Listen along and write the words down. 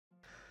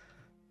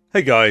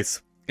Hey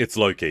guys, it's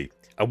Loki,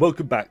 and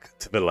welcome back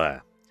to the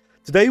Lair.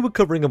 Today we're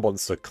covering a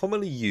monster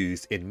commonly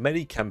used in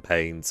many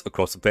campaigns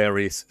across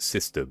various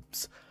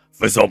systems,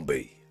 the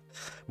zombie.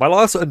 My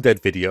last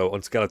undead video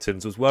on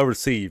skeletons was well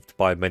received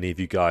by many of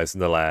you guys in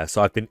the Lair,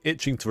 so I've been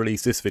itching to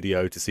release this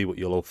video to see what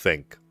you'll all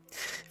think.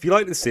 If you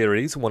like this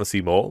series and want to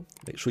see more,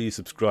 make sure you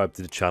subscribe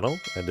to the channel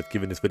and have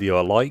given this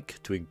video a like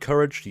to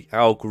encourage the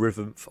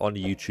algorithm on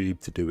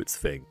YouTube to do its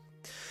thing.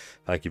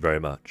 Thank you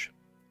very much.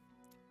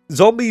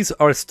 Zombies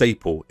are a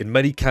staple in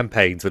many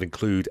campaigns that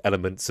include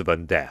elements of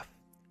undeath.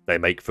 They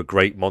make for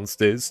great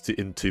monsters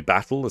into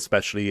battle,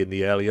 especially in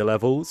the earlier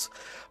levels,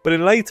 but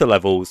in later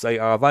levels they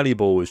are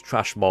valuable as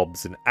trash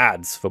mobs and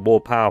adds for more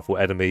powerful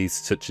enemies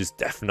such as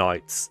Death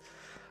Knights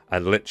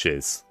and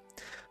Liches.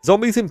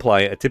 Zombies in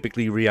play are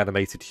typically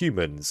reanimated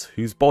humans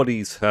whose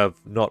bodies have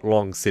not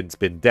long since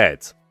been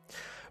dead.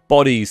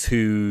 Bodies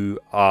who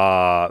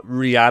are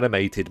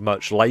reanimated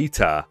much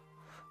later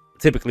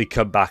typically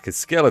come back as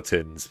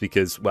skeletons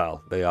because,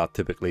 well, they are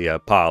typically a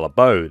pile of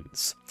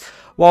bones.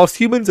 Whilst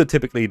humans are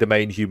typically the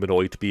main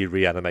humanoid to be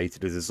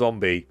reanimated as a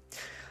zombie,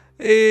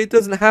 it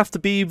doesn't have to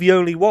be the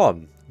only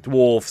one.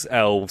 Dwarves,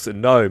 elves and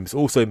gnomes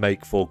also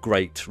make for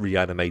great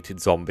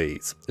reanimated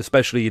zombies,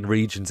 especially in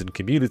regions and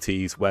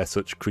communities where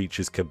such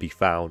creatures can be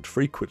found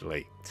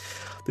frequently.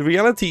 The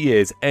reality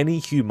is any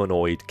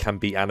humanoid can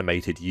be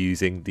animated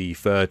using the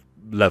third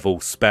level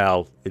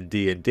spell in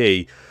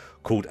D&D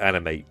called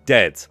Animate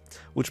Dead,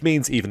 which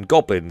means even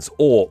goblins,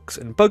 orcs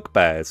and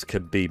bugbears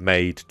can be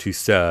made to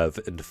serve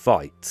and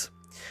fight.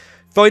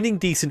 Finding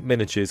decent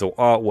miniatures or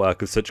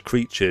artwork of such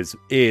creatures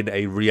in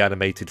a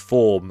reanimated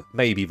form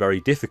may be very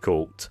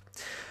difficult,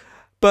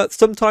 but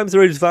sometimes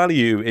there is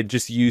value in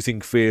just using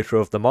theatre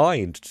of the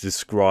mind to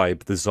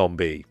describe the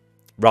zombie,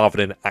 rather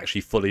than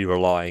actually fully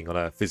relying on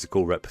a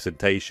physical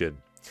representation.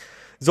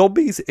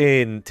 Zombies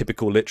in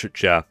typical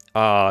literature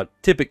are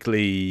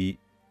typically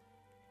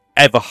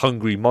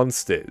ever-hungry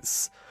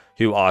monsters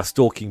who are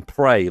stalking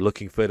prey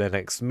looking for their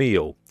next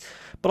meal.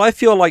 But I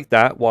feel like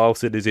that,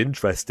 whilst it is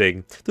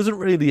interesting, doesn't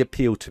really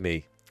appeal to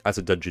me as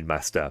a dungeon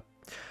master.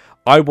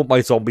 I want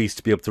my zombies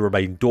to be able to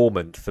remain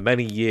dormant for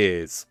many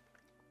years,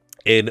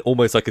 in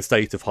almost like a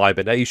state of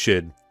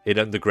hibernation, in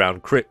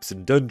underground crypts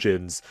and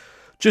dungeons,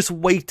 just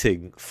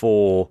waiting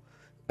for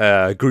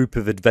a group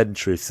of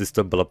adventurers to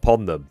stumble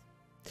upon them.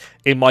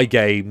 In my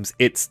games,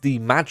 it's the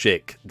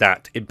magic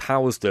that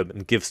empowers them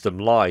and gives them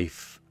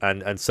life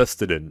and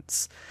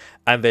sustenance,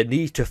 and their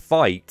need to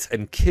fight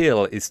and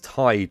kill is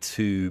tied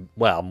to,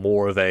 well,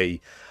 more of a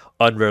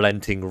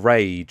unrelenting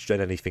rage than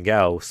anything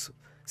else,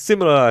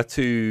 similar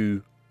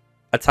to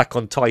Attack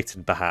on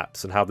Titan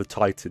perhaps, and how the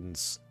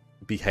Titans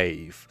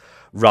behave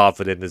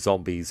rather than the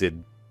zombies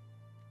in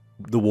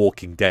The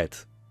Walking Dead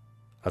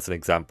as an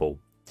example.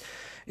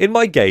 In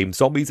my game,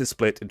 zombies are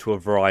split into a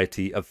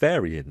variety of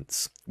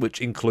variants, which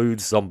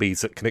includes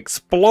zombies that can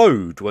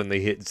explode when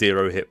they hit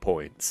 0 hit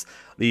points,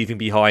 leaving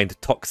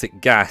behind toxic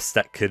gas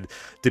that can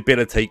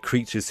debilitate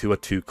creatures who are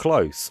too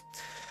close,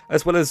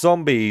 as well as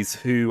zombies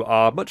who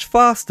are much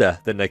faster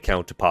than their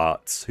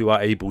counterparts, who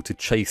are able to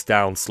chase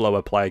down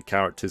slower player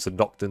characters and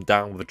knock them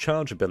down with a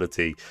charge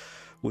ability,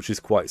 which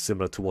is quite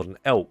similar to what an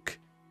elk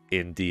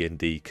in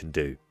D&D can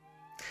do.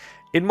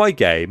 In my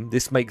game,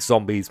 this makes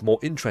zombies more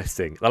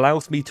interesting. It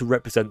allows me to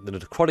represent the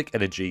necrotic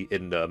energy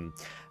in them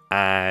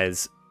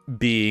as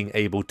being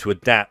able to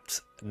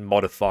adapt,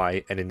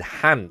 modify and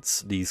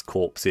enhance these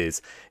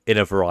corpses in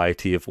a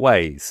variety of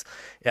ways.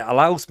 It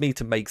allows me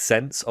to make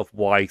sense of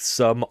why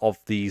some of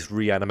these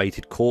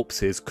reanimated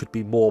corpses could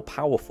be more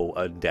powerful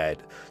undead,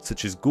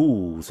 such as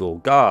ghouls or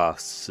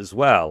ghasts as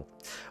well,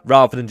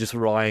 rather than just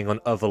relying on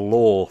other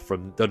lore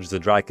from Dungeons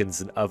and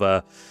Dragons and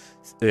other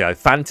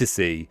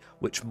fantasy,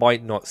 which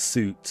might not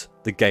suit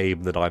the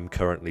game that I'm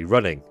currently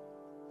running.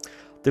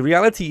 The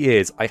reality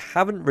is, I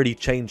haven't really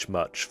changed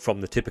much from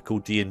the typical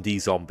D&D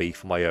zombie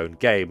for my own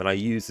game, and I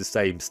use the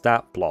same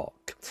stat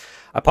block,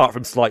 apart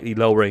from slightly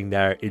lowering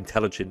their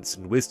intelligence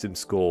and wisdom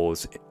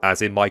scores,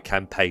 as in my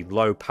campaign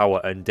low power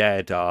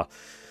undead are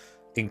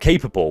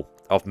incapable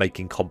of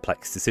making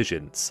complex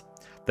decisions.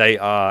 They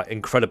are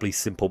incredibly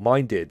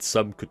simple-minded,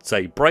 some could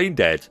say brain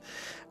dead,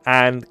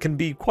 and can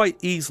be quite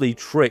easily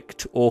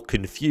tricked or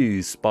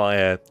confused by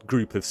a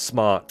group of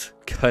smart,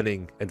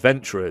 cunning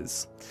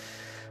adventurers.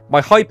 My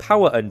high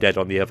power undead,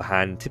 on the other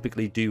hand,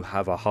 typically do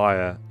have a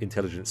higher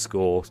intelligence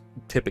score,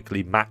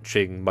 typically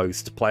matching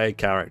most player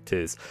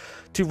characters,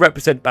 to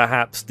represent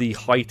perhaps the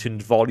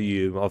heightened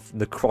volume of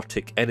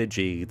necrotic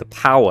energy, the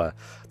power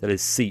that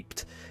is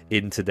seeped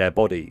into their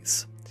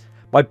bodies.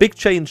 My big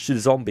change to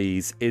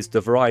zombies is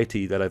the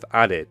variety that I've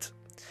added.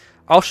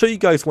 I'll show you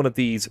guys one of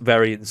these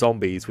variant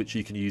zombies which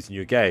you can use in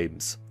your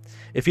games.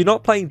 If you're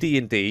not playing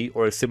D&D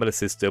or a similar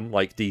system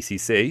like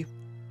DCC,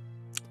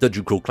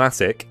 Dungeon Crawl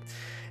Classic,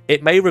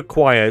 it may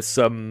require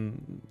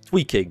some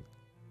tweaking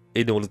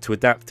in order to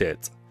adapt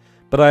it,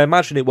 but I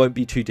imagine it won't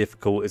be too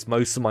difficult as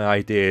most of my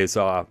ideas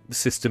are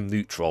system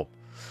neutral.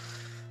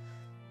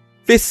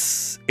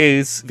 This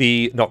is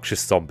the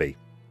Noxious Zombie.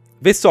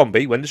 This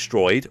zombie, when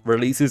destroyed,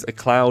 releases a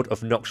cloud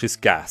of noxious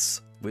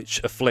gas,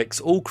 which afflicts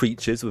all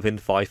creatures within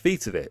 5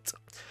 feet of it.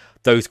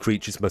 Those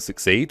creatures must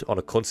succeed on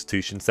a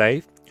Constitution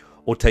save,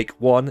 or take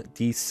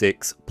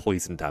 1d6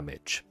 poison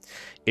damage.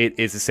 It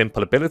is a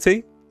simple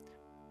ability,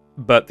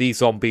 but these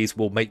zombies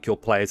will make your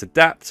players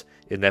adapt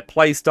in their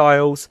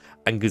playstyles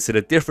and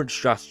consider different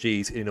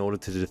strategies in order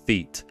to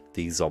defeat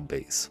these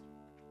zombies.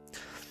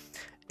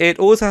 It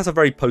also has a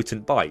very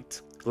potent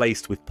bite,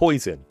 laced with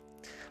poison.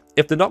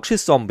 If the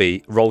noxious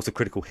zombie rolls a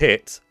critical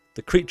hit,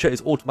 the creature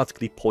is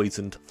automatically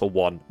poisoned for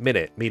 1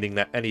 minute, meaning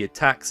that any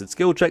attacks and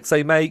skill checks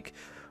they make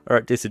are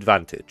at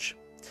disadvantage.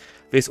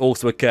 This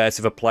also occurs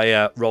if a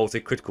player rolls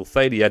a critical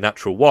failure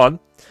natural 1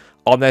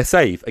 on their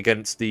save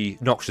against the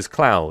noxious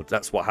cloud.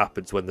 That's what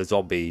happens when the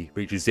zombie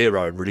reaches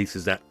 0 and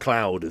releases that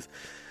cloud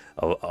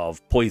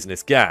of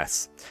poisonous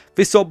gas.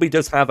 This zombie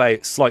does have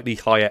a slightly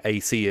higher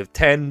AC of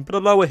 10, but a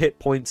lower hit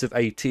points of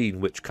 18,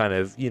 which kind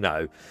of, you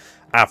know,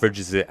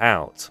 averages it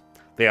out.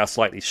 They are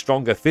slightly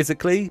stronger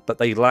physically, but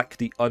they lack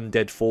the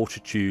undead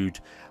fortitude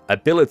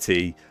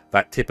ability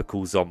that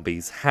typical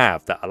zombies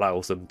have that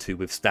allows them to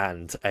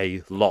withstand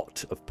a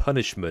lot of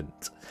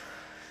punishment.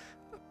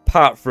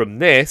 Apart from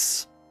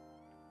this,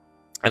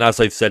 and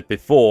as I've said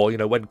before, you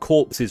know, when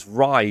corpses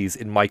rise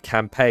in my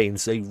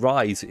campaigns, they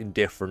rise in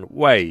different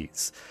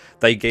ways.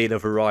 They gain a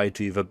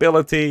variety of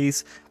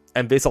abilities,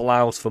 and this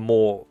allows for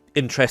more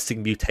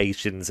interesting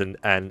mutations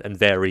and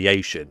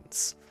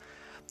variations.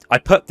 I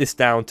put this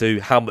down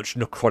to how much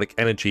necrotic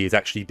energy has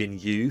actually been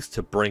used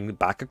to bring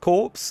back a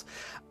corpse,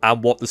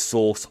 and what the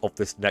source of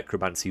this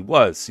necromancy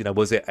was. You know,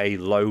 was it a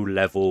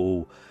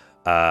low-level,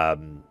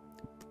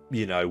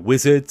 you know,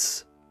 wizard,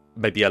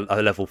 maybe a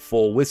level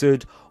 4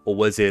 wizard, or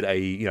was it a,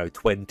 you know,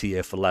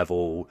 20th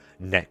level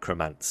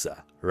necromancer,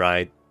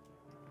 right?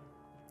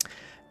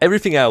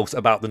 Everything else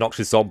about the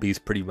noxious zombie is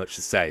pretty much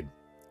the same,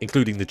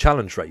 including the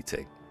challenge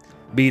rating.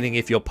 Meaning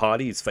if your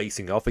party is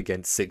facing off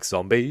against 6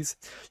 zombies,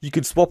 you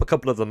can swap a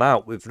couple of them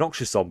out with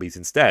noxious zombies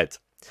instead,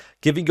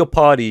 giving your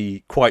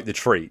party quite the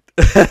treat.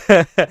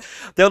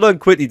 They'll learn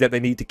quickly that they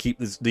need to keep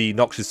the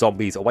noxious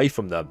zombies away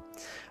from them,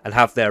 and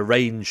have their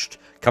ranged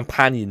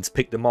companions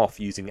pick them off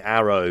using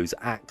arrows,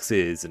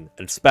 axes,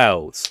 and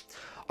spells.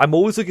 I'm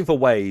always looking for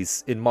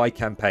ways in my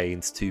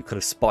campaigns to kind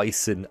of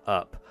spicing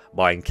up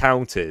my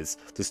encounters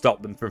to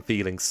stop them from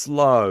feeling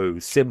slow,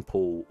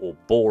 simple, or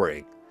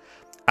boring.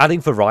 Adding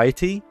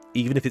variety,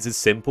 even if it's as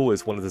simple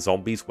as one of the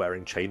zombies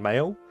wearing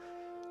chainmail,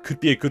 could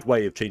be a good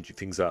way of changing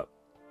things up.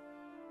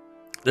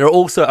 There are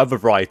also other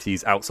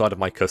varieties outside of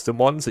my custom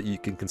ones that you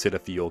can consider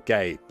for your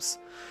games.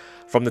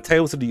 From the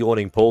Tales of the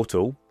Yawning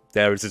Portal,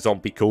 there is a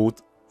zombie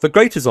called the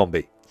Greater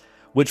Zombie,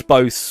 which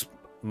boasts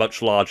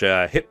much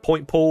larger hit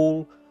point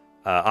pool,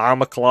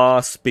 armor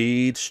class,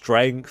 speed,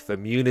 strength,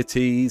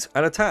 immunities,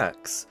 and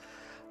attacks.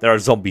 There are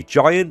zombie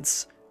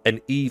giants,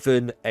 and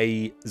even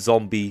a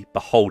zombie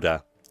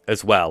beholder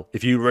as well,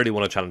 if you really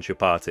want to challenge your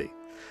party.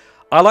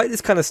 I like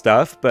this kind of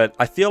stuff, but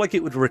I feel like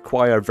it would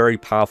require a very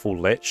powerful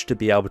lich to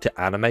be able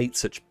to animate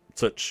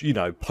such, you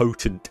know,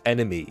 potent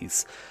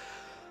enemies.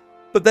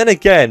 But then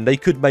again, they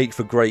could make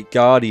for great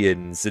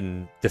guardians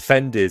and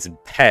defenders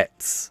and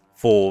pets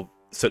for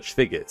such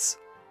figures.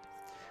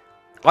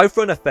 I've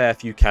run a fair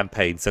few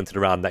campaigns centered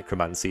around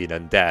necromancy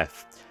and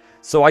undeath,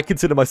 so I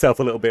consider myself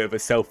a little bit of a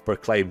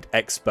self-proclaimed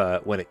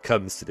expert when it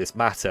comes to this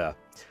matter.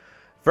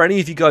 For any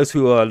of you guys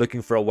who are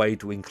looking for a way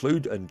to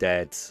include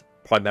undead,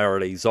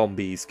 primarily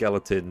zombies,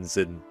 skeletons,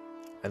 and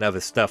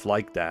other stuff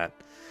like that,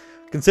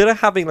 consider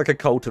having like a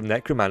cult of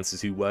necromancers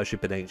who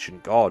worship an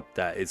ancient god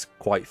that is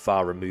quite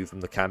far removed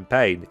from the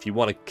campaign. If you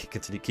want to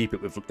continue to keep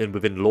it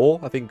within lore,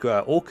 I think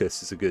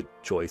Orcus is a good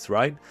choice,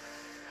 right?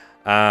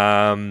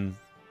 And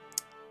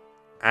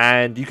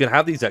you can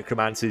have these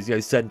necromancers, you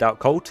know, send out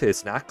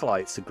cultists and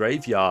acolytes to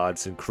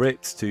graveyards and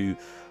crypts to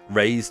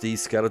raise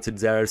these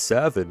skeletons there as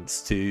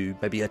servants to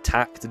maybe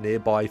attack the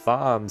nearby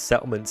farms,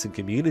 settlements, and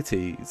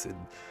communities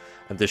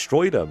and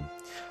destroy them.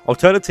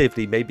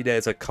 Alternatively, maybe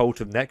there's a cult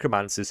of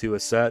necromancers who are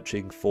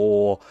searching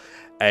for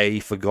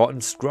a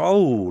forgotten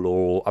scroll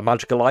or a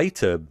magical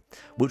item,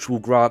 which will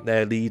grant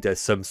their leader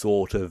some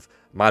sort of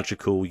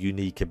magical,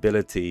 unique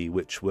ability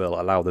which will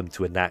allow them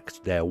to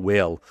enact their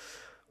will,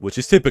 which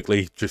is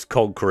typically just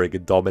conquering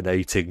and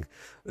dominating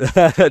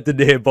the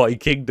nearby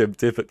kingdom,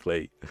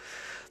 typically.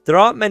 There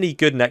aren't many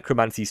good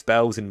necromancy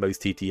spells in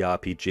most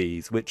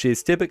TTRPGs, which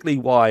is typically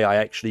why I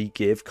actually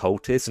give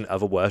cultists and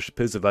other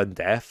worshippers of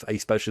undeath a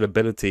special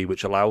ability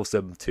which allows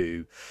them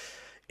to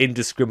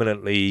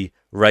indiscriminately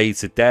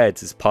raise the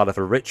dead as part of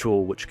a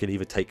ritual which can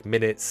either take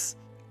minutes,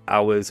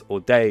 hours, or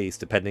days,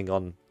 depending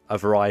on a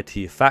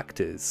variety of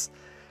factors.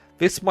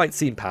 This might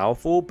seem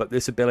powerful, but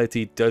this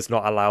ability does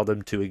not allow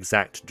them to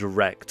exact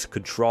direct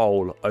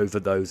control over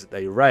those that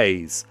they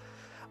raise,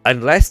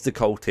 unless the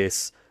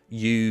cultists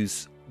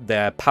use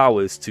their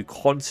powers to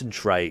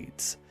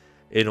concentrate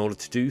in order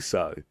to do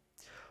so.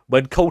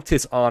 When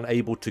cultists aren't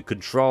able to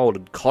control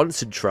and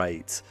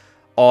concentrate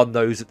on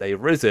those that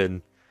they've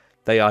risen,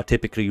 they are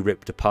typically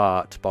ripped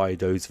apart by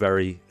those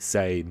very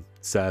same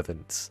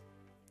servants.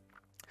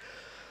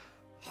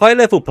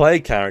 High-level player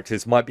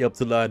characters might be able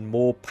to learn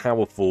more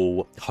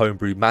powerful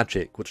homebrew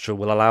magic, which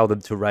will allow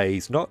them to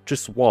raise not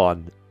just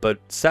one, but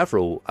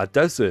several, a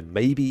dozen,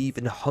 maybe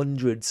even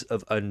hundreds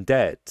of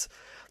undead.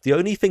 The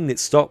only thing that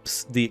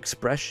stops the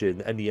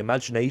expression and the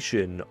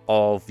imagination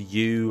of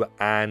you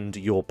and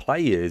your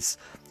players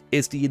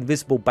is the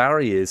invisible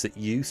barriers that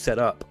you set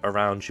up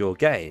around your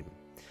game.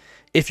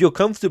 If you're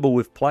comfortable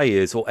with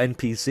players or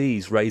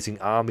NPCs raising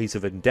armies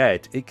of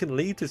undead, it can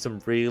lead to some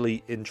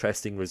really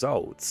interesting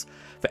results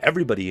for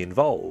everybody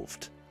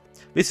involved.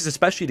 This is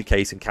especially the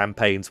case in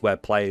campaigns where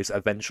players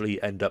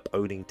eventually end up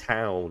owning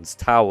towns,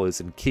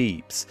 towers and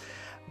keeps,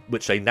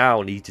 which they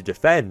now need to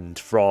defend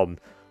from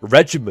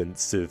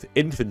regiments of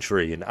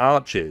infantry and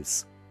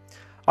archers.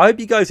 I hope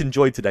you guys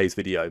enjoyed today's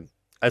video,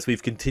 as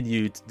we've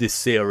continued this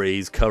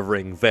series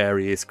covering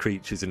various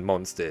creatures and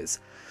monsters.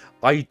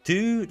 I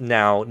do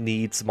now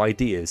need some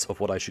ideas of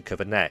what I should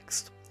cover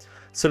next,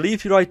 so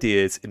leave your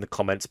ideas in the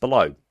comments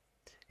below.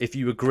 If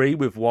you agree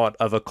with what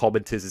other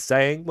commenters are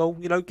saying, well,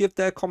 you know, give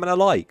their comment a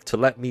like to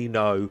let me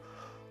know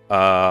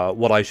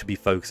what I should be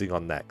focusing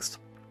on next.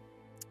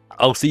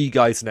 I'll see you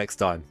guys next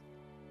time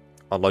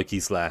on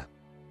Loki's Lair.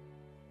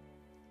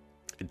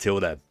 Until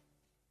then.